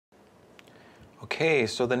Okay,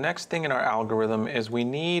 so the next thing in our algorithm is we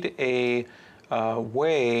need a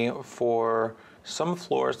way for some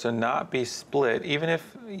floors to not be split, even if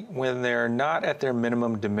when they're not at their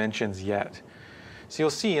minimum dimensions yet. So you'll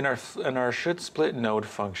see in our should split node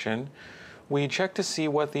function, we check to see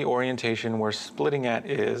what the orientation we're splitting at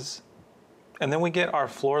is, and then we get our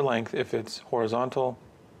floor length if it's horizontal,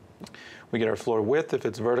 we get our floor width if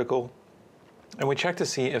it's vertical, and we check to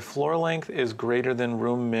see if floor length is greater than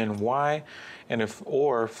room min y, and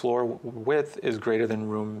or floor width is greater than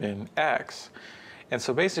room min x. And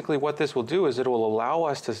so basically what this will do is it will allow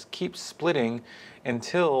us to keep splitting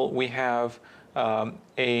until we have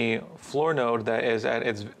a floor node that is at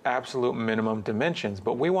its absolute minimum dimensions.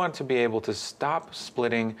 But we want to be able to stop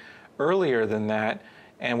splitting earlier than that,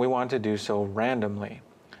 and we want to do so randomly.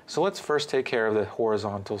 So let's first take care of the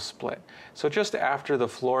horizontal split. So just after the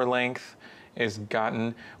floor length is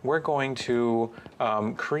gotten, we're going to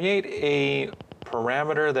create a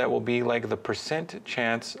parameter that will be like the percent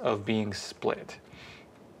chance of being split.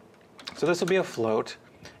 So this will be a float.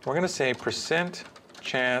 We're going to say percent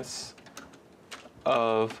chance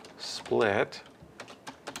of split.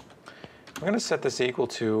 We're going to set this equal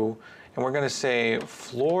to, and we're going to say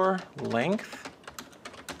floor length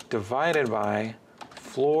divided by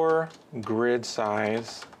floor grid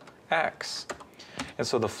size x. And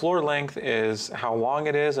so the floor length is how long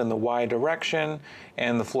it is in the y direction,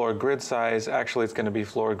 and the floor grid size, actually it's going to be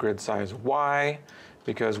floor grid size y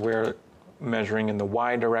because we're measuring in the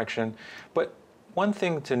y direction. But one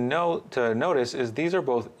thing to notice is these are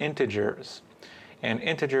both integers, and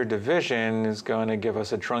integer division is going to give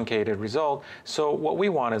us a truncated result. So what we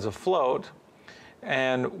want is a float,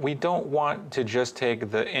 and we don't want to just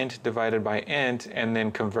take the int divided by int and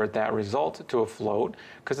then convert that result to a float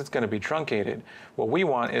because it's going to be truncated. What we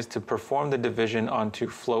want is to perform the division onto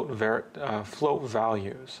float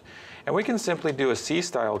values. And we can simply do a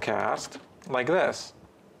C-style cast like this.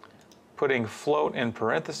 Putting float in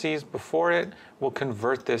parentheses before it will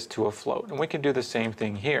convert this to a float. And we can do the same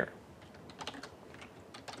thing here.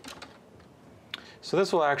 So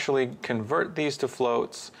this will actually convert these to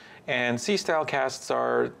floats. And C-style casts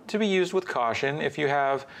are to be used with caution. If you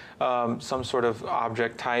have some sort of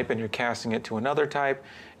object type and you're casting it to another type,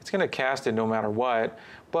 it's going to cast it no matter what.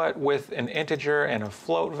 But with an integer and a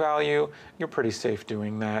float value, you're pretty safe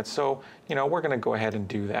doing that. So, we're going to go ahead and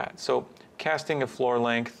do that. So casting a floor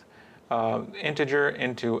length integer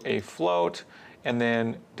into a float, and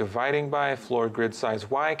then dividing by floor grid size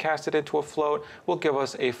y casted into a float will give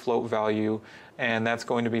us a float value, and that's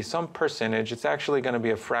going to be some percentage. It's actually going to be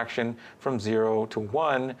a fraction from 0 to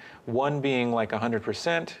 1, 1 being like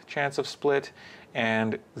 100% chance of split,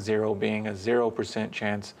 and 0 being a 0%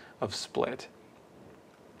 chance of split.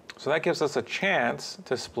 So that gives us a chance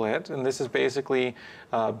to split, and this is basically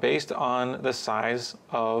based on the size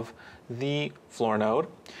of the floor node.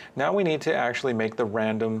 Now we need to actually make the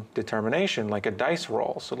random determination, like a dice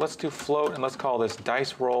roll. So let's do float, and let's call this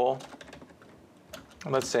dice roll.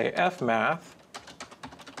 And let's say f math,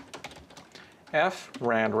 f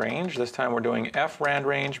rand range. This time we're doing f rand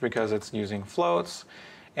range because it's using floats.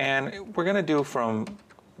 And we're going to do from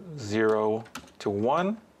 0 to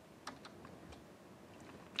 1.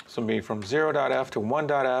 So it'll be from 0.f to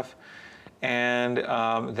 1.f, and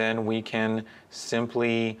then we can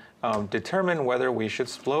simply determine whether we should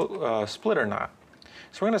split or not.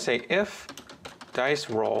 So we're going to say if dice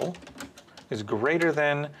roll is greater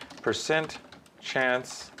than percent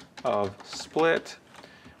chance of split,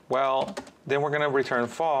 well, then we're going to return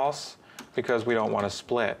false because we don't want to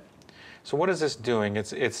split. So what is this doing?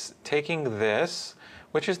 It's taking this,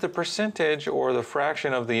 which is the percentage or the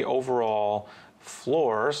fraction of the overall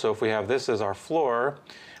floor. So if we have this as our floor,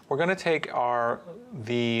 we're going to take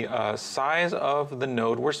the size of the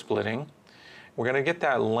node we're splitting. We're going to get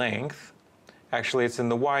that length. Actually, it's in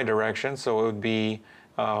the y direction, so it would be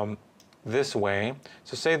this way.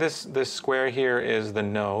 So say this square here is the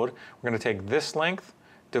node. We're going to take this length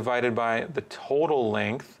divided by the total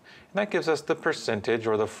length, and that gives us the percentage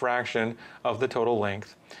or the fraction of the total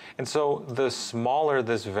length. And so the smaller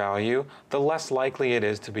this value, the less likely it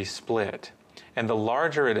is to be split. And the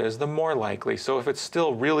larger it is, the more likely. So if it's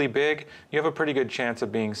still really big, you have a pretty good chance of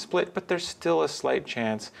being split, but there's still a slight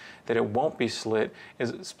chance that it won't be split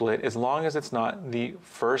as long as it's not the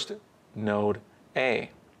first node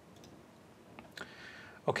A.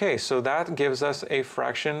 Okay, so that gives us a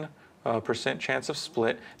fraction percent chance of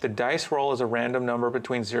split. The dice roll is a random number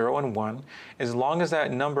between 0 and 1. As long as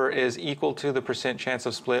that number is equal to the percent chance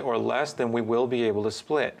of split or less, then we will be able to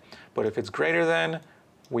split. But if it's greater than,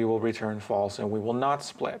 we will return false and we will not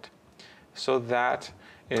split. So that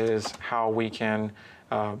is how we can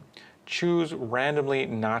choose randomly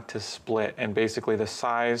not to split, and basically the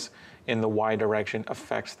size in the y direction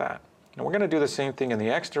affects that. And we're going to do the same thing in the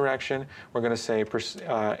x direction. We're going to say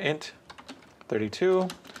int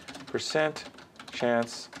 32%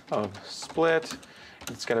 chance of split.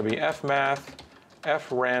 It's going to be fmath,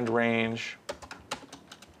 frand range,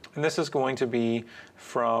 and this is going to be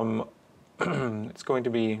from, it's going to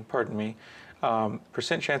be, pardon me,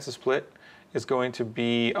 percent chance of split is going to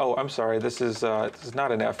be, oh, I'm sorry, this is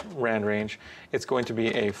not an frand range. It's going to be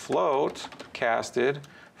a float casted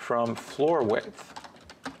from floor width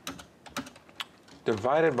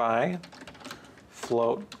divided by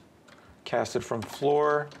float casted from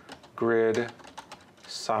floor grid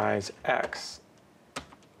size x.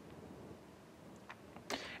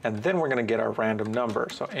 And then we're going to get our random number.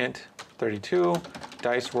 So int 32,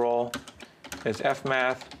 dice roll is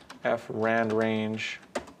fmath, frand range.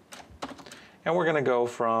 And we're going to go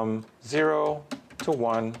from 0 to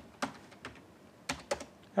 1.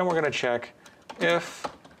 And we're going to check if,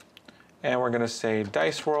 and we're going to say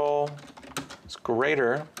dice roll is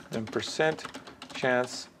greater than percent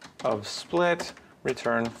chance of split,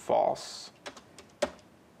 return false.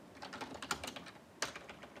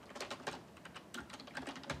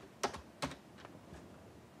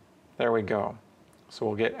 There we go. So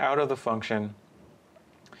we'll get out of the function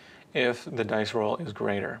if the dice roll is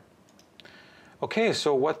greater. Okay,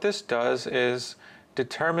 so what this does is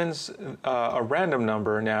determines a random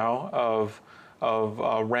number now of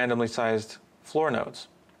randomly sized floor nodes.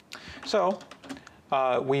 So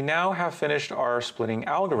we now have finished our splitting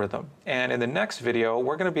algorithm, and in the next video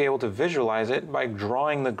we're going to be able to visualize it by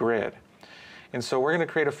drawing the grid. And so we're going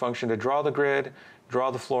to create a function to draw the grid, draw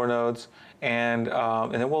the floor nodes, and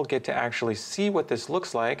then we'll get to actually see what this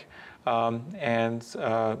looks like, and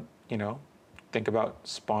you know, think about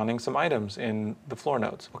spawning some items in the floor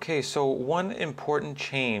nodes. Okay, so one important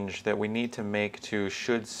change that we need to make to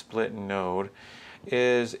should split node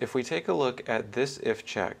is if we take a look at this if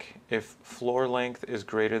check, if floor length is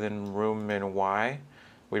greater than room min y,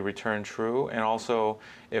 we return true, and also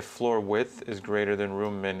if floor width is greater than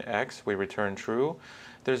room min x, we return true.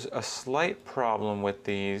 There's a slight problem with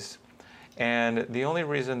these, and the only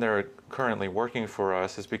reason they're currently working for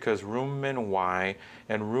us is because room min y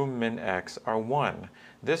and room min x are 1.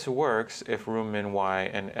 This works if room min y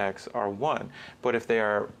and x are 1, but if they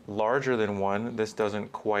are larger than 1, this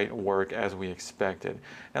doesn't quite work as we expected.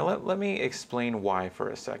 Now let me explain why for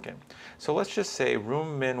a second. So let's just say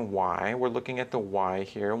room min y, we're looking at the y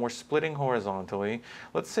here, and we're splitting horizontally.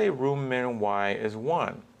 Let's say room min y is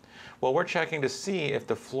 1. Well, we're checking to see if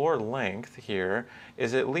the floor length here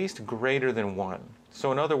is at least greater than 1.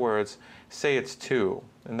 So in other words, say it's 2,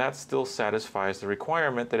 and that still satisfies the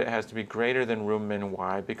requirement that it has to be greater than room min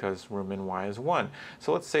y because room min y is 1.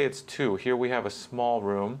 So let's say it's 2. Here we have a small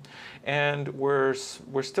room, and we're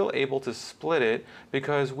still able to split it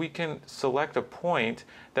because we can select a point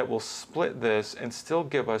that will split this and still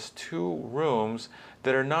give us 2 rooms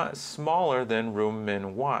that are not smaller than room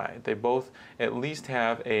min y. They both at least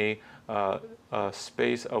have a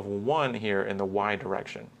space of 1 here in the y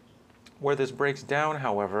direction. Where this breaks down,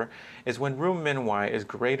 however, is when room min y is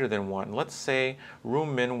greater than 1. Let's say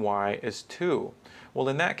room min y is 2. Well,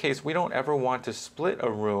 in that case, we don't ever want to split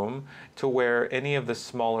a room to where any of the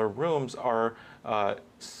smaller rooms are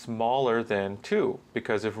smaller than 2,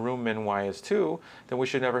 because if room min y is 2, then we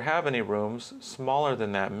should never have any rooms smaller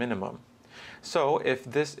than that minimum. So if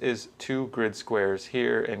this is 2 grid squares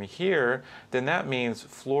here and here, then that means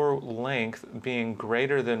floor length being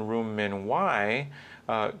greater than room min y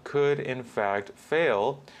could in fact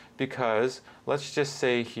fail, because let's just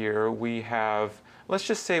say here we have, let's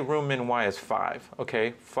just say room min y is 5,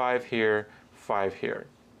 okay? 5 here, 5 here.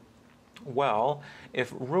 Well,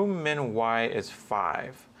 if room min y is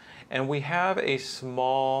 5, and we have a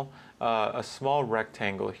small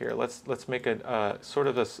rectangle here. Let's make a sort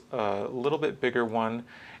of a little bit bigger one,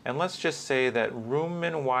 and let's just say that room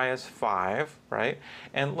min y is 5, right?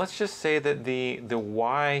 And let's just say that the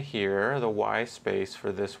y here, the y space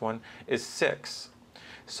for this one is 6.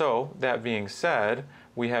 So that being said,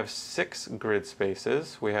 we have 6 grid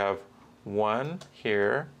spaces. We have 1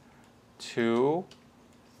 here, 2,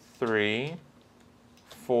 3,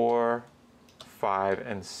 4, 5,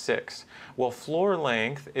 and 6. Well, floor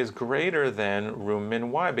length is greater than room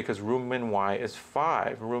min y because room min y is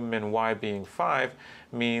 5. Room min y being 5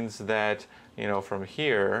 means that, you know, from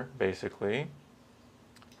here, basically,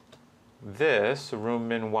 this, room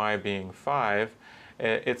min y being 5,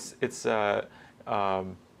 it's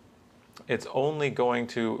only going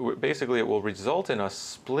to, basically it will result in us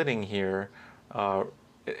splitting here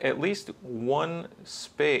at least one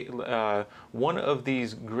space, one of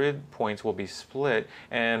these grid points will be split,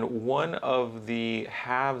 and one of the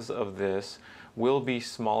halves of this will be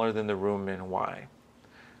smaller than the room min y,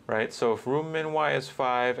 right? So if room min y is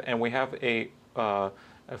 5 and we have a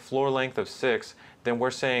floor length of 6, then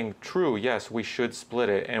we're saying true, yes, we should split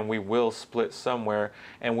it, and we will split somewhere,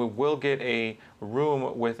 and we will get a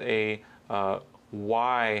room with a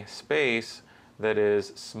y space that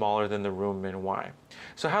is smaller than the room min y.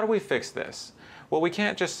 So how do we fix this? Well, we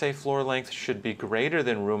can't just say floor length should be greater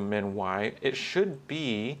than room min y. It should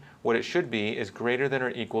be, what it should be is greater than or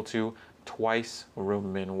equal to twice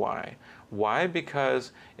room min y. Why?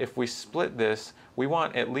 Because if we split this, we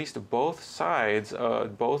want at least both sides,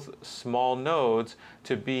 both small nodes,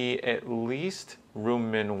 to be at least room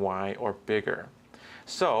min y or bigger.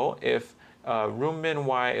 So if room min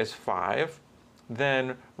y is 5,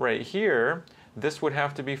 then right here, this would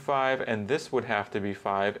have to be 5 and this would have to be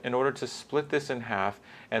 5 in order to split this in half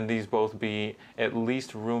and these both be at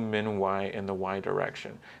least room min y in the y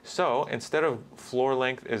direction. So instead of floor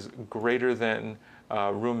length is greater than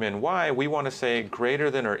room min y, we want to say greater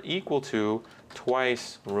than or equal to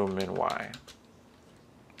twice room min y.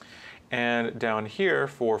 And down here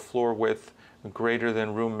for floor width greater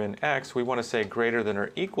than room min x, we want to say greater than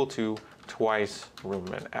or equal to twice room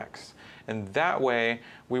min x. And that way,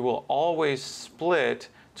 we will always split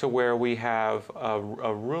to where we have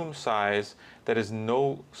a room size that is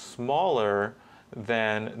no smaller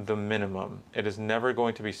than the minimum. It is never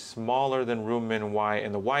going to be smaller than room min y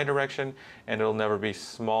in the y direction, and it'll never be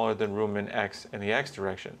smaller than room min x in the x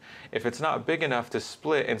direction. If it's not big enough to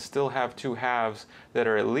split and still have two halves that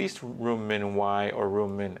are at least room min y or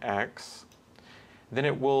room min x, then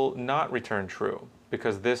it will not return true,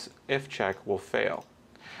 because this if check will fail.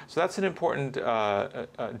 So that's an important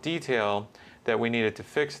detail that we needed to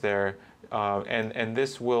fix there, and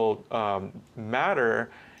this will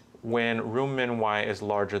matter when room min y is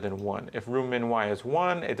larger than 1. If room min y is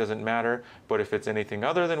 1, it doesn't matter, but if it's anything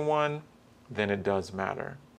other than 1, then it does matter.